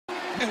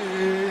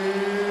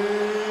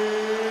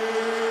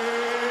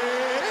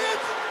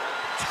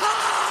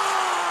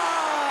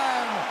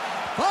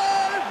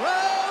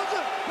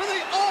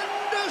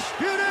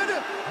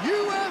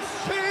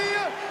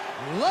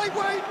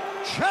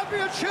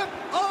championship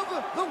of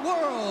the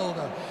world.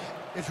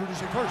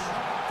 Introducing first,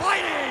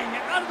 fighting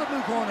out of the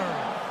blue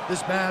corner.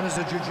 This man is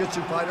a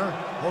jiu-jitsu fighter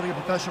holding a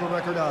professional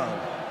record of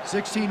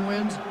 16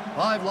 wins,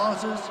 5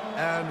 losses,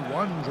 and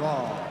 1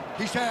 draw.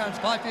 He stands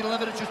 5 feet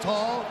 11 inches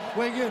tall,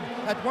 weighing in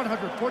at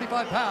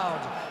 145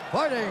 pounds.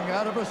 Fighting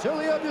out of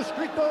Brasilia,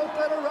 Distrito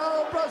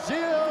Federal,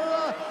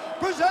 Brazil,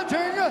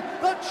 presenting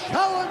the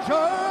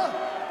challenger,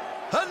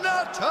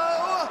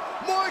 Renato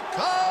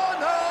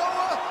Moicano.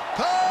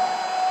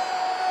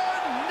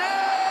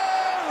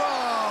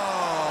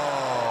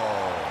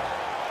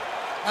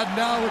 And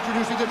now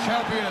introducing the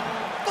champion,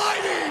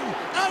 fighting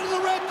out of the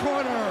red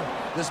corner.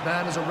 This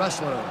man is a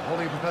wrestler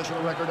holding a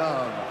professional record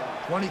of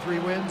 23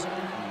 wins,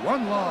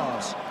 1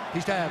 loss. He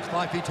stands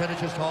 5 feet 10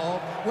 inches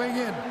tall, weighing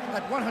in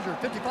at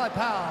 155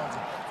 pounds.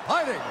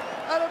 Fighting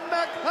out of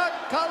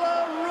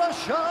Makhachev,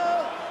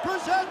 Russia,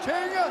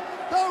 presenting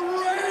the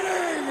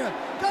reigning,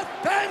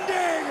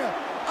 defending,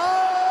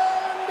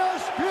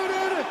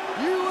 undisputed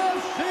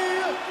UFC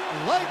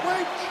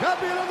lightweight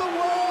champion of the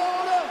world,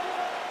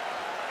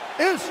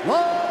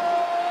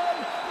 Islam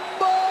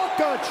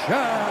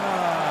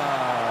Makhachev.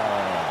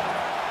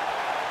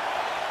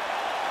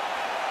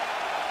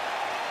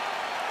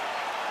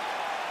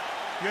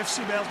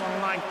 UFC belt on the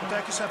line.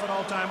 Protect yourself at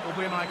all time.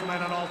 Obey my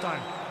command at all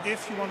time.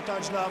 If you want to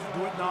touch love,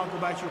 do it now. Go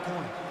back to your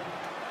corner.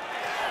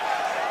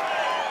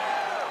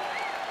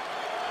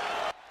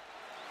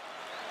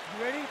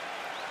 You ready?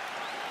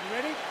 You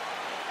ready?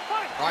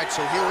 All right,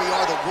 so here we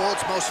are, the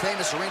world's most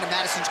famous arena,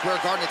 Madison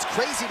Square Garden. It's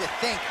crazy to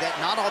think that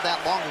not all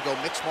that long ago,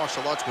 mixed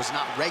martial arts was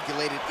not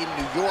regulated in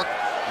New York.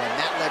 When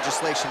that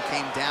legislation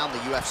came down, the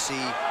UFC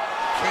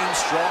came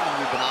strong, and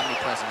we've been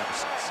omnipresent ever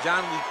since.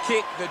 John, we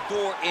kick the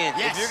door in.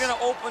 Yes. If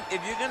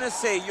you're gonna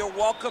say you're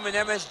welcome in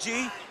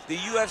MSG, the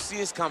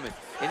UFC is coming.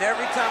 And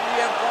every time we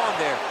have gone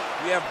there,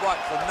 we have brought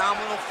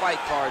phenomenal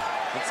fight cards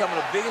and some of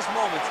the biggest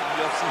moments in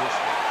UFC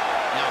history.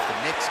 Now, if the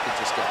Knicks could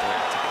just get their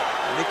act together.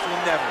 The Knicks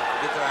will never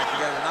get their act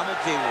together, and I'm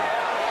okay with it.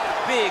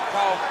 Big,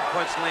 powerful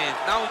punch lands.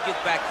 Now we get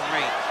back to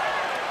range.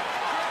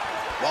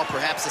 Well,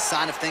 perhaps a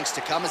sign of things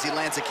to come as he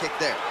lands a kick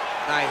there.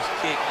 Nice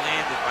kick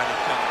landed by the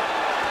jumper.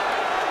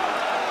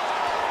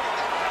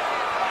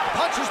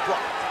 Punch is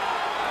blocked.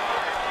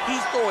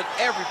 He's throwing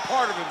every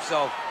part of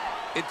himself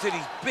into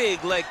these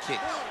big leg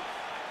kicks.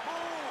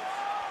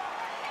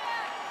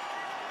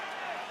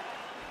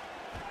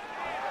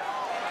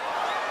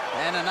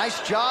 And a nice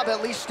job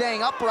at least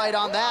staying upright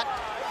on that.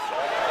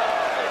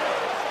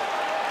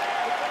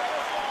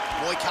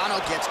 Moicano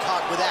gets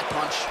caught with that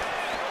punch.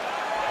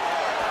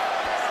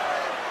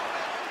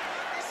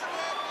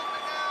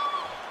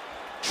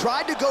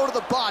 Tried to go to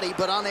the body,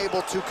 but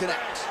unable to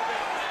connect.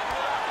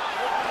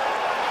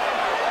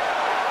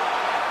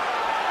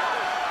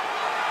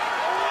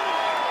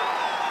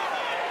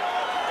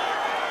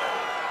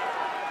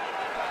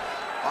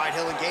 All right,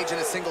 he'll engage in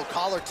a single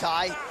collar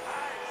tie.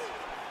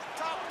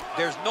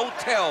 There's no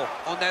tell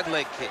on that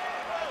leg kick.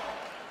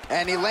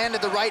 And he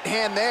landed the right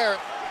hand there.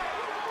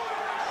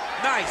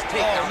 Nice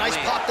takedown. Nice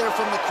pop there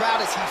from the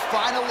crowd as he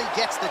finally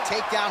gets the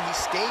takedown. He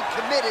stayed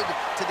committed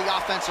to the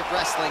offensive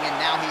wrestling, and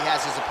now he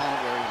has his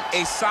opponent where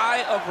he is. A sigh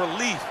of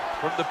relief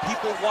from the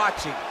people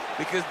watching,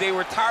 because they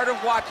were tired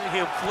of watching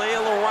him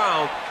flail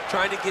around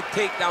trying to get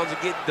takedowns and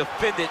get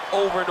defended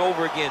over and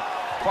over again.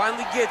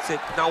 Finally gets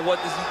it. Now what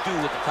does he do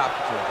with the top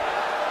control?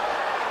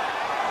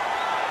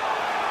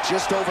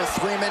 Just over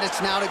 3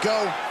 minutes now to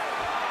go.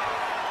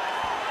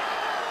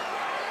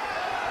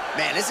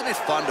 Man, isn't it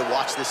fun to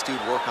watch this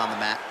dude work on the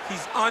mat?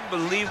 He's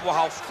unbelievable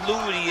how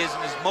fluid he is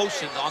in his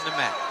motions on the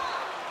mat.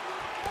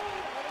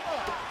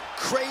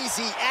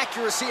 Crazy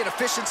accuracy and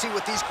efficiency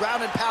with these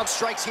ground and pound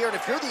strikes here. And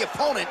if you're the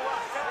opponent,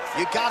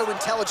 you got to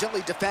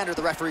intelligently defend or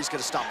the referee's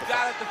going to stop the fight. You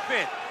got to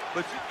defend.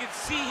 But you can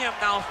see him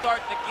now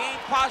starting to gain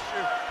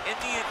posture, and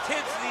the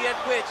intensity at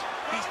which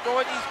he's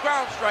throwing these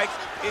ground strikes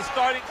is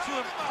starting to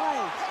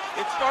improve.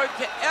 It's starting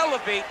to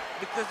elevate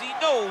because he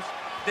knows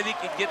that he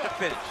can get the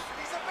finish.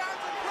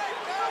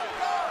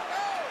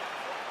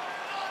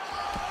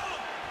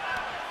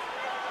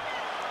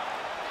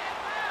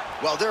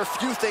 Well, there are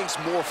few things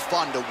more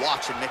fun to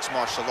watch in mixed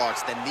martial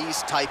arts than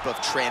these type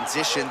of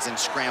transitions and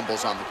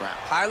scrambles on the ground.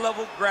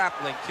 High-level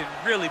grappling can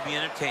really be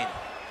entertaining.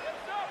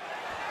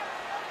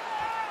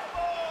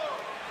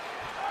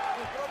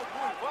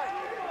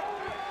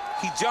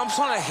 He jumps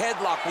on a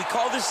headlock. We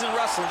call this in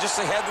wrestling just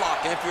a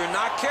headlock. And if you're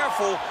not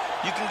careful,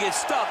 you can get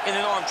stuck in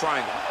an arm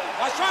triangle.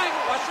 Watch triangle,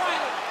 watch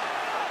triangle.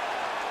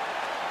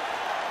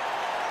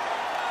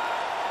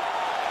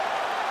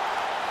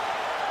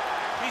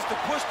 Needs to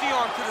push the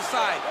arm to the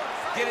side.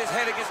 Get his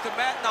head against the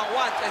mat. Now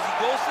watch as he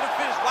goes to the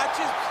finish. Watch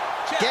his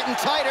chest. Getting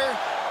tighter.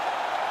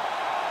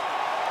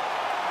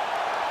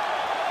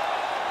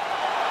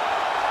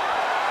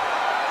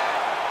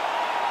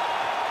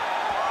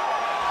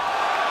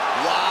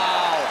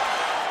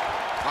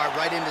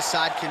 Right into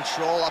side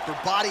control. Upper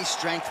body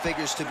strength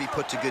figures to be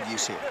put to good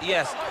use here.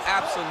 Yes,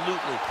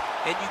 absolutely.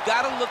 and you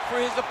got to look for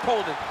his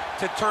opponent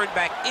to turn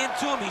back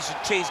into him. He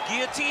should chase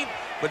guillotine,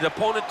 but the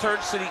opponent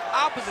turns to the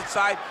opposite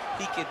side.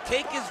 He can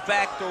take his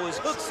back, throw his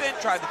hooks in,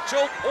 try to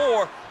choke,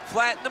 or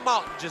flatten him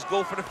out and just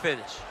go for the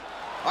finish.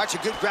 Arch, a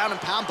good ground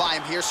and pound by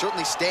him here,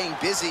 certainly staying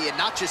busy, and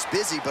not just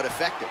busy, but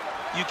effective.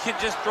 You can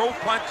just throw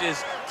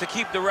punches to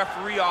keep the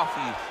referee off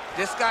of you.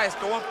 This guy is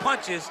throwing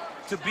punches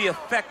to be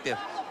effective,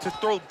 to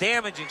throw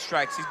damaging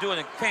strikes. He's doing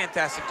a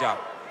fantastic job.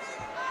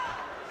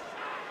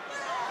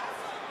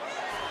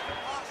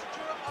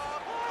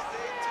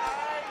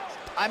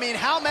 I mean,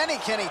 how many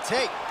can he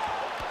take?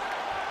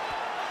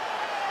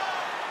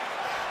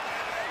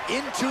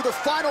 Into the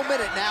final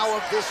minute now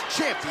of this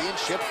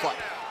championship fight.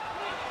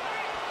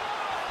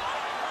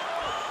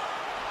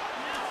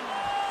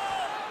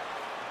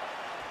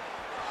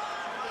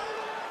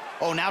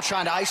 Oh, now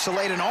trying to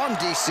isolate an arm,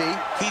 DC.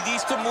 He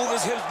needs to move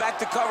his hips back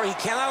to cover. He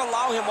cannot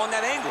allow him on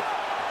that angle.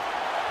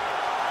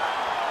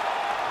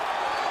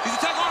 He's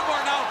attacking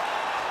armbar now.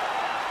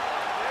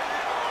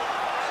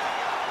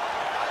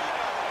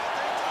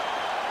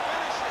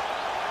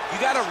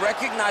 You got to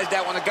recognize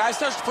that when a guy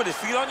starts to put his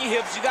feet on your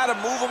hips, you got to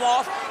move him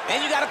off,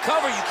 and you got to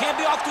cover. You can't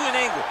be off to an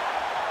angle.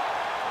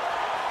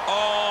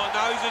 Oh,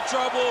 now he's in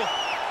trouble.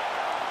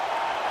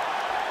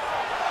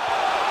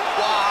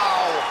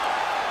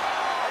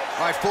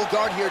 All right, full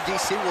guard here,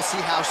 DC. We'll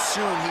see how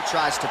soon he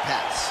tries to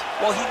pass.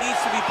 Well, he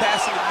needs to be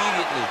passing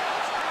immediately.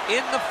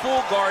 In the full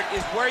guard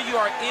is where you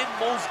are in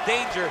most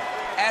danger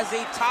as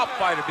a top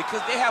fighter because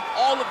they have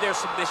all of their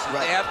submissions.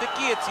 Right. They have the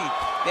guillotine,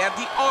 they have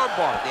the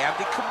armbar, they have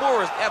the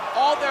kimuras, they have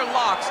all their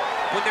locks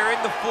when they're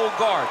in the full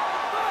guard.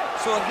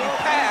 So if you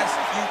pass,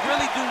 you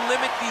really do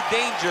limit the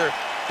danger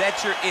that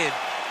you're in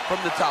from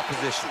the top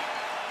position.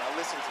 Now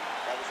listen to me.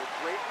 That was a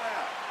great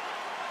round.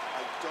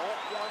 I don't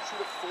want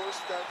you to force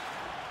that.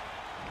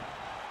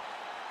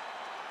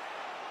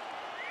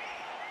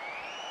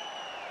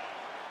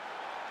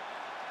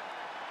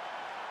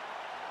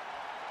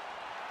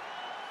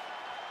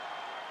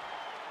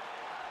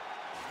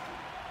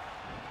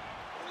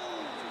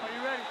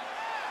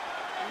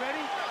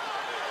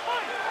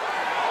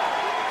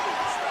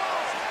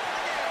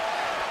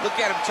 Look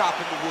at him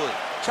chopping the wood.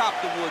 Chop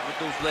the wood with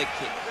those leg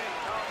kicks.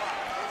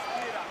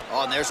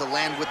 Oh, and there's a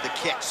land with the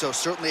kick, so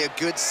certainly a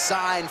good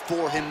sign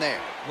for him there.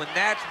 When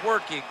that's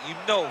working, you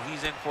know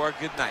he's in for a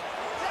good night.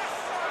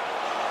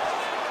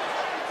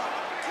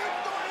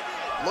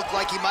 Looked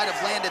like he might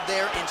have landed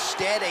there.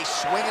 Instead, a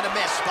swing and a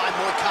miss by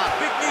Moicano.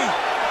 Big knee.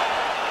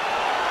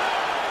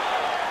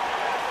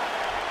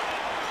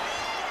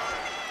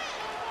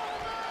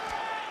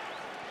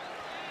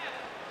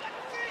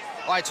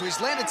 All right, so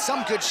he's landed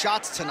some good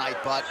shots tonight,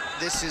 but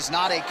this is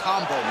not a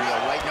combo meal,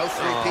 right? No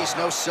three-piece,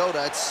 no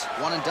soda. It's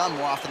one and done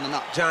more often than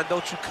not. John,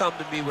 don't you come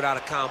to me without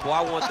a combo. I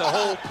want the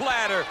whole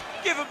platter.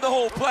 Give him the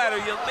whole platter,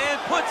 young man.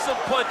 Put some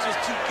punches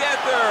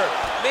together.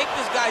 Make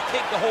this guy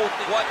take the whole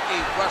thing. What a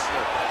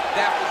wrestler.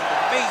 That was an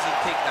amazing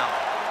takedown.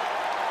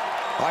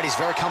 All right, he's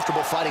very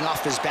comfortable fighting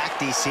off his back,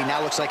 DC.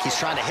 Now looks like he's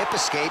trying to hip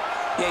escape.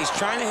 Yeah, he's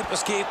trying to hip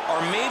escape or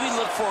maybe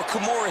look for a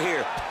kimura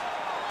here.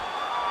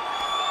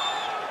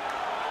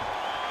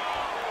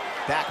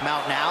 Back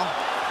mount now.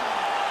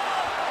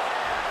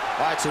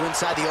 All right, so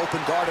inside the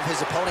open guard of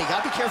his opponent. You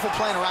gotta be careful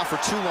playing around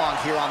for too long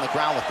here on the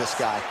ground with this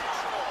guy.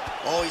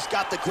 Oh, he's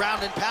got the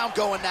ground and pound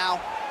going now.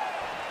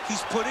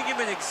 He's putting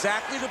him in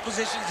exactly the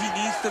positions he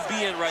needs to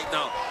be in right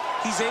now.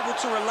 He's able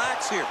to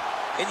relax here.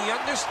 And he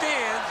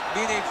understands,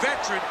 being a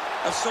veteran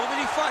of so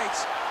many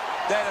fights,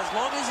 that as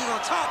long as he's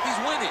on top,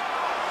 he's winning.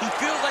 He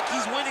feels like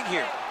he's winning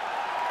here.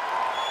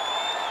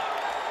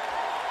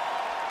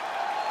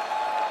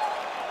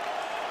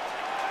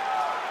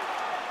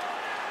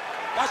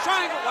 Watch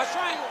triangle, watch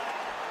triangle.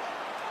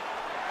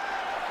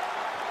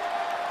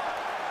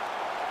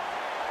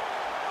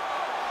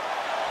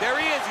 There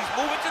he is, he's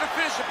moving to the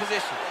finisher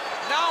position.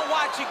 Now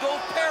watch, he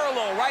goes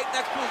parallel right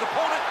next to his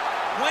opponent.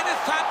 When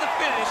it's time to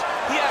finish,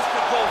 he has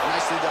to go.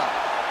 Nicely done.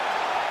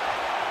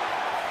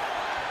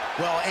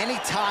 Well,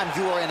 anytime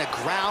you are in a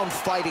ground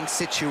fighting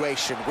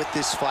situation with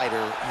this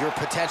fighter, you're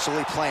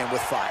potentially playing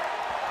with fire.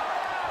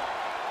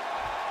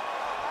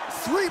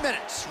 3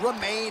 minutes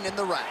remain in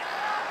the round.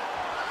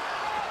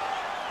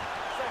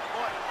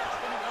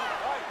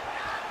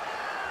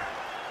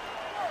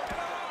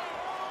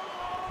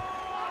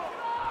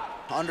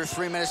 Under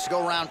 3 minutes to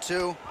go, round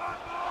two.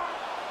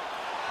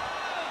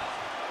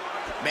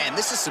 Man,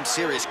 this is some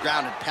serious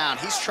ground and pound.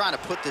 He's trying to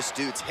put this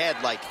dude's head,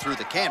 like, through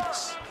the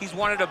canvas. He's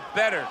one of the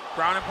better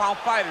ground and pound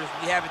fighters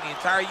we have in the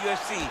entire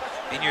UFC,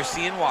 and you're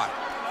seeing why.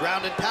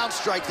 Ground and pound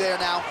strike there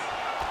now.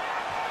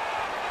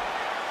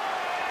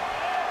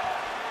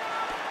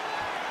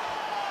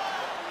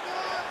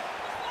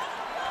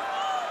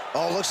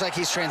 Oh, looks like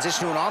he's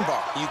transitioned to an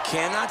armbar. You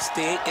cannot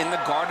stay in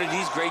the guard of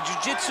these great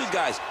jiu-jitsu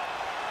guys.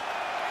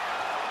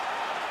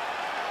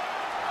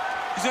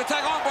 He's gonna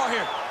attack armbar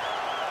here.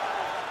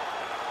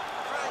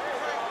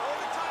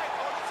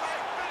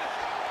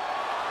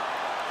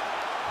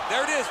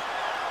 There it is.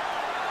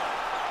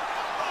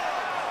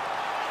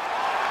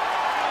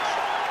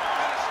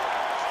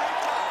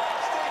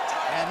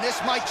 And And this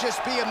might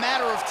just be a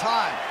matter of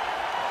time.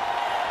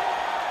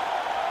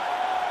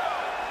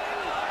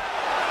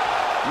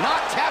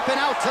 Not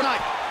tapping out tonight.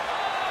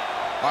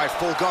 All right,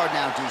 full guard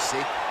now, DC.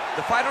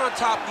 The fighter on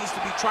top needs to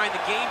be trying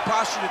to gain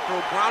posture to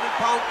throw ground and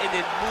pound and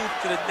then move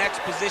to the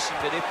next position.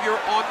 But if you're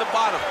on the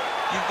bottom,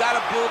 you've got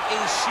to build a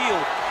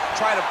shield.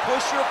 Try to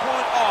push your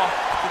opponent off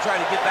to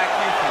try to get back to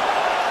your feet.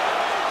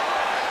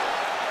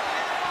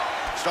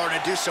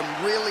 Starting to do some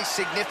really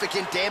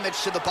significant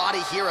damage to the body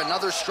here.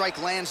 Another strike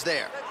lands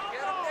there.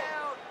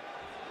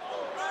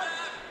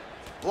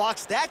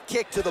 Blocks that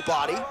kick to the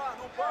body.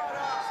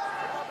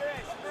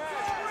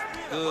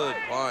 Good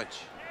punch.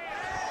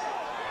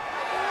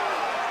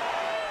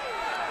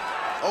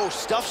 Oh,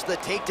 stuffs the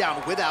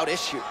takedown without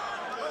issue.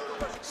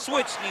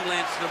 Switch knee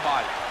lands to the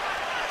body.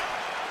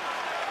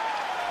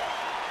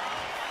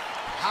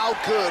 How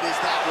good is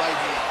that right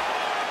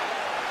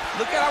hand?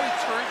 Look at how he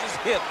turns his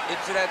hip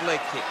into that leg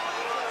kick.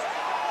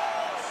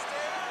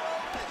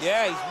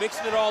 Yeah, he's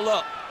mixing it all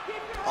up.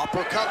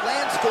 Uppercut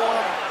lands for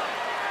him.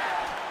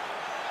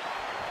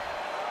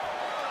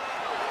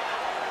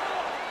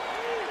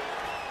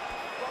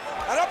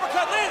 An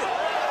uppercut landed.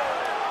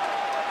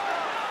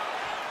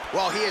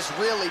 Well, he has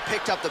really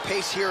picked up the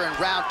pace here in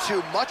round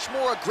 2. Much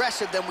more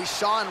aggressive than we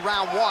saw in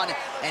round 1,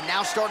 and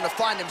now starting to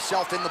find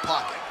himself in the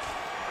pocket.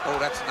 Oh,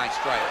 that's a nice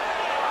strike.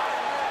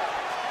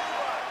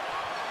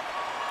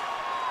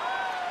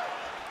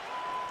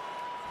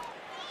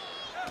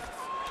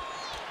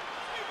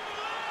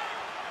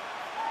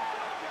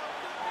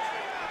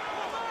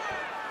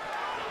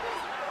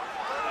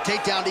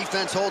 Takedown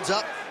defense holds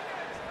up.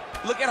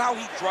 Look at how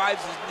he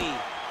drives his knee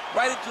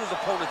right into his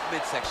opponent's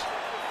midsection.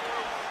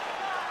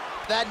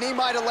 That knee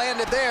might have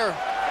landed there.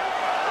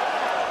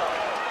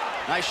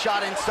 Nice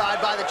shot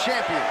inside by the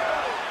champion.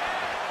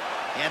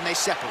 And they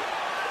separate.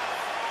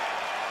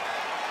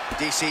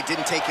 DC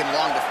didn't take him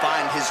long to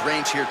find his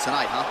range here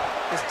tonight, huh?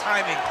 His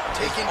timing.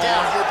 Taken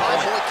down here by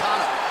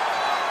Moicano.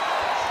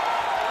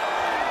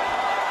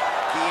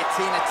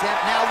 Guillotine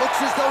attempt now looks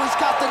as though he's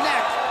got the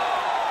neck.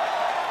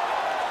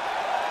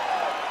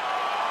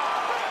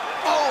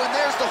 Oh, and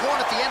there's the horn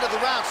at the end of the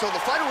round. So the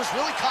fighter was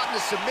really caught in a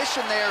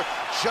submission there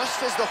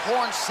just as the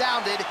horn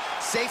sounded.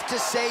 Safe to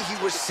say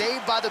he was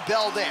saved by the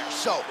bell there.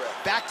 So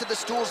back to the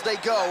stools they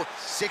go.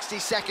 60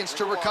 seconds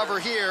to recover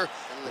here.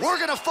 We're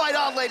gonna fight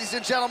on, ladies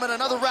and gentlemen.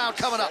 Another round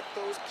coming up.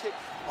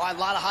 All right, a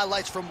lot of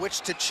highlights from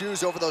which to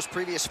choose over those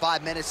previous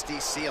 5 minutes,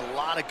 DC. A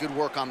lot of good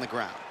work on the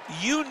ground.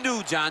 You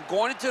knew, John,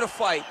 going into the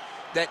fight,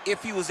 that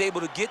if he was able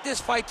to get this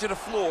fight to the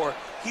floor,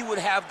 he would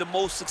have the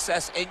most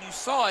success, and you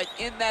saw it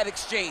in that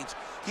exchange.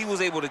 He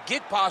was able to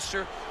get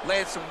posture,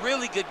 land some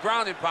really good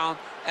ground and pound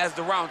as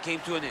the round came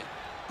to an end.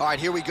 All right,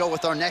 here we go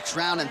with our next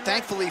round, and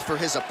thankfully for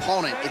his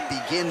opponent, it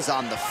begins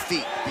on the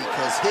feet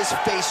because his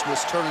face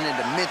was turning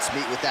into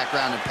mincemeat with that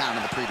ground and pound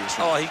in the previous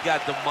round. Oh, he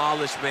got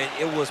demolished, man.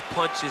 It was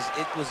punches,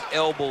 it was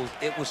elbows,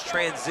 it was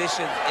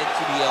transitions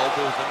into the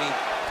elbows. I mean,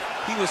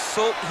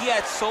 he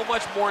had so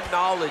much more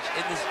knowledge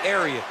in this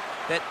area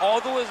that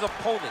although his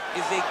opponent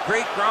is a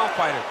great ground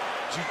fighter,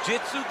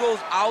 jiu-jitsu goes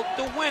out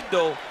the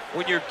window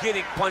when you're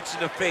getting punched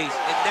in the face,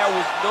 and there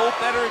was no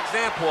better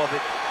example of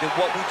it than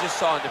what we just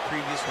saw in the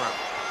previous round.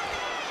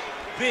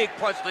 Big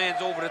punch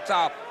lands over the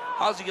top.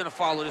 How's he gonna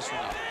follow this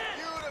one up?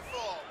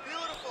 Beautiful,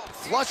 beautiful.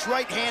 Flush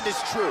right hand is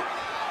true.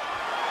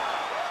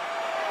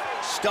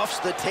 Stuffs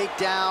the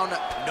takedown,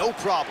 no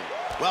problem.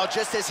 Well,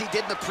 just as he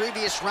did in the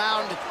previous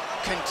round,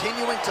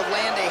 continuing to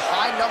land a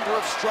high number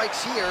of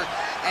strikes here,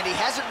 and he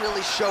hasn't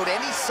really showed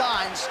any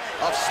signs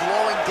of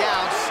slowing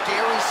down.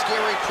 Scary,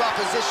 scary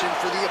proposition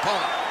for the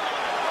opponent.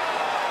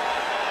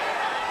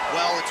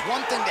 Well, it's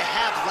one thing to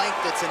have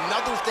length, it's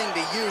another thing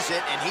to use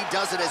it, and he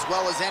does it as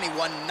well as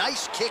anyone.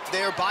 Nice kick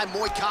there by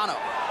Moicano.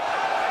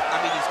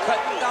 I mean, he's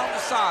cutting down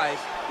the size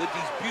with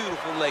these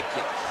beautiful leg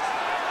kicks.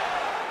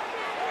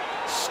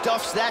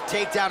 Stuffs that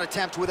takedown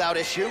attempt without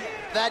issue.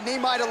 That knee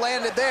might have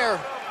landed there.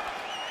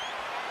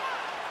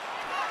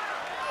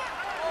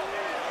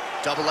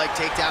 Double leg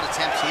takedown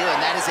attempt here, and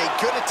that is a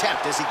good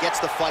attempt as he gets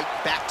the fight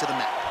back to the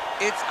mat.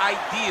 It's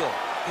ideal.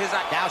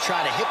 Now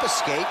trying to hip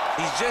escape.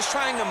 He's just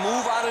trying to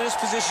move out of this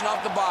position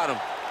off the bottom.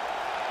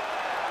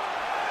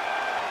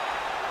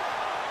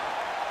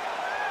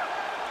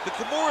 The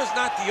Kimura is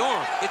not the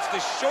arm. It's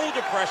the shoulder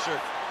pressure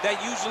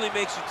that usually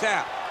makes you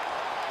tap.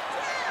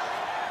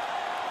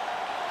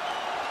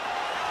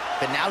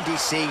 But now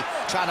DC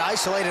trying to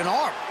isolate an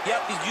arm.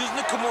 Yep, he's using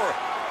the Kimura.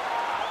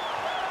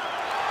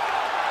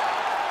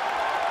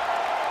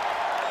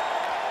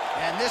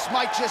 And this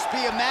might just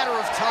be a matter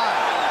of time.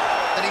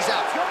 Then he's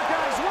out.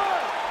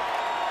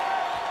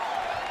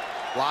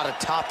 A lot of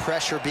top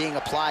pressure being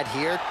applied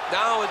here.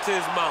 Now into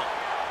his mount.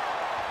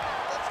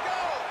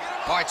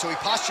 All right, so he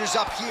postures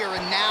up here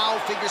and now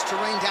figures to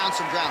rain down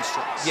some ground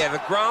strikes. Yeah, the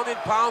ground and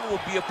pound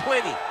will be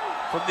aplenty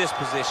from this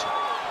position.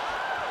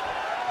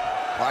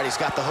 All right,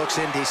 he's got the hooks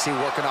in, DC,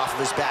 working off of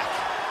his back.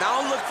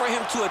 Now look for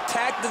him to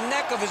attack the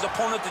neck of his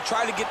opponent to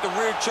try to get the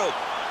rear choke.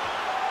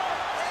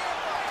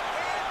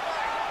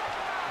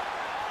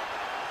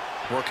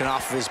 Working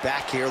off of his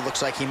back here.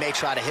 Looks like he may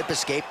try to hip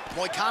escape.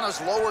 Moicano's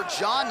lower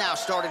jaw now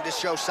starting to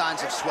show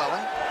signs of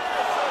swelling.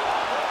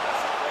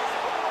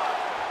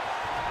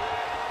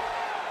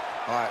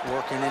 All right,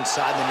 working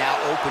inside the now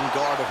open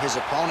guard of his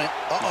opponent.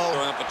 Uh-oh.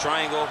 Throwing up a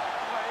triangle.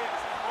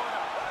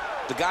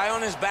 The guy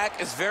on his back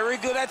is very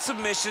good at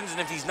submissions, and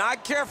if he's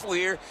not careful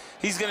here,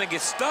 he's going to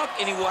get stuck,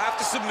 and he will have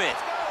to submit.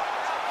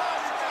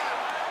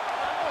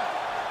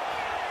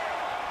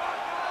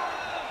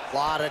 A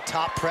lot of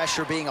top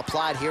pressure being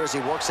applied here as he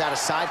works out of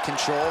side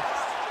control.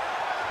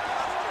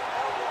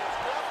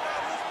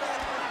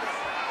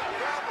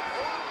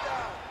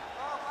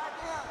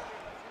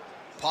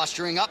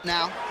 Posturing up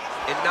now.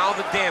 And now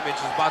the damage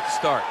is about to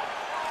start.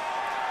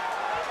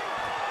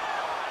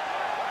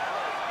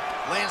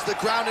 Lands the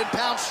ground and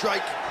pound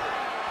strike.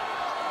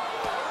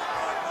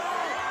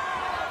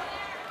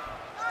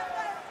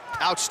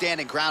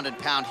 Outstanding ground and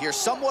pound here.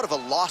 Somewhat of a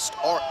lost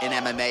art in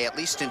MMA, at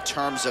least in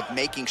terms of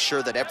making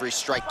sure that every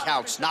strike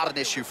counts. Not an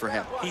issue for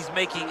him. He's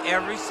making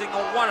every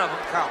single one of them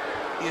count.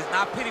 He is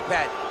not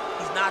pity-patting.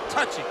 He's not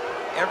touching.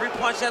 Every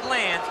punch that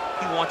lands,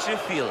 he wants you to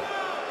feel it.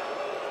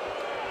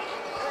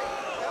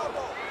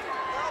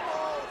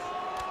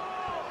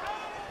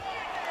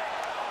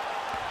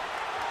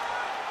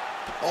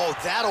 Oh,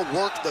 that'll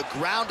work. The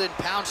ground and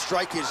pound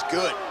strike is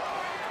good.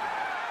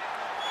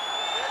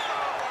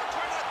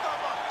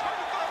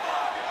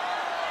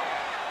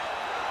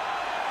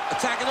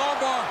 Attacking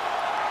armbar.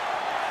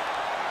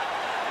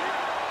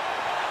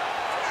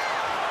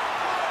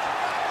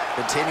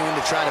 Continuing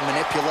to try to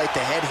manipulate the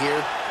head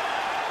here.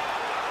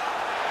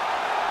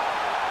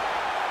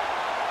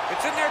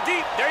 It's in there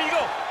deep. There you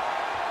go.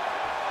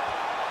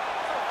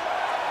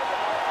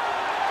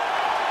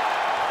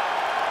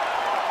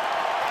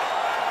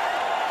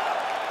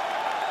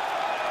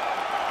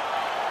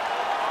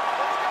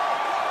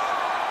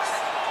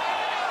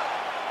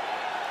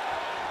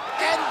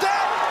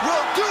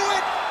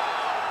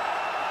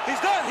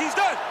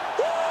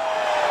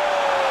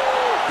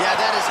 Yeah,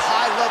 that is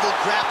high-level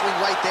grappling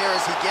right there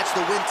as he gets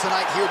the win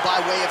tonight here by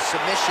way of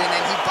submission,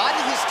 and he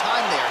bided his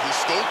time there. He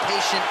stayed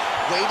patient,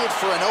 waited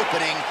for an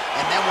opening,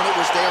 and then when it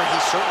was there, he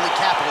certainly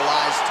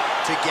capitalized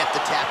to get the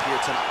tap here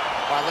tonight.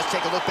 All right, let's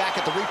take a look back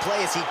at the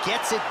replay as he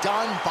gets it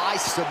done by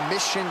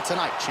submission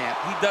tonight, champ.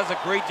 He does a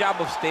great job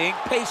of staying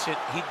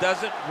patient. He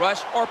doesn't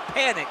rush or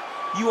panic.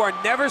 You are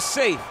never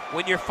safe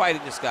when you're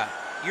fighting this guy.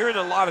 You're in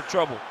a lot of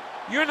trouble.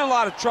 You're in a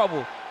lot of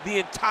trouble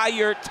the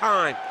entire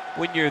time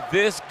when you're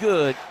this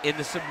good in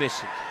the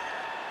submission.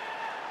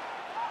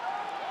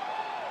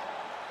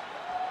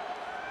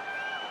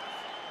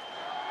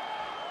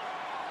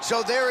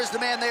 So there is the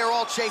man they are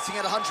all chasing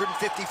at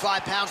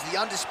 155 pounds, the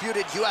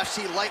undisputed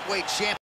UFC lightweight champion.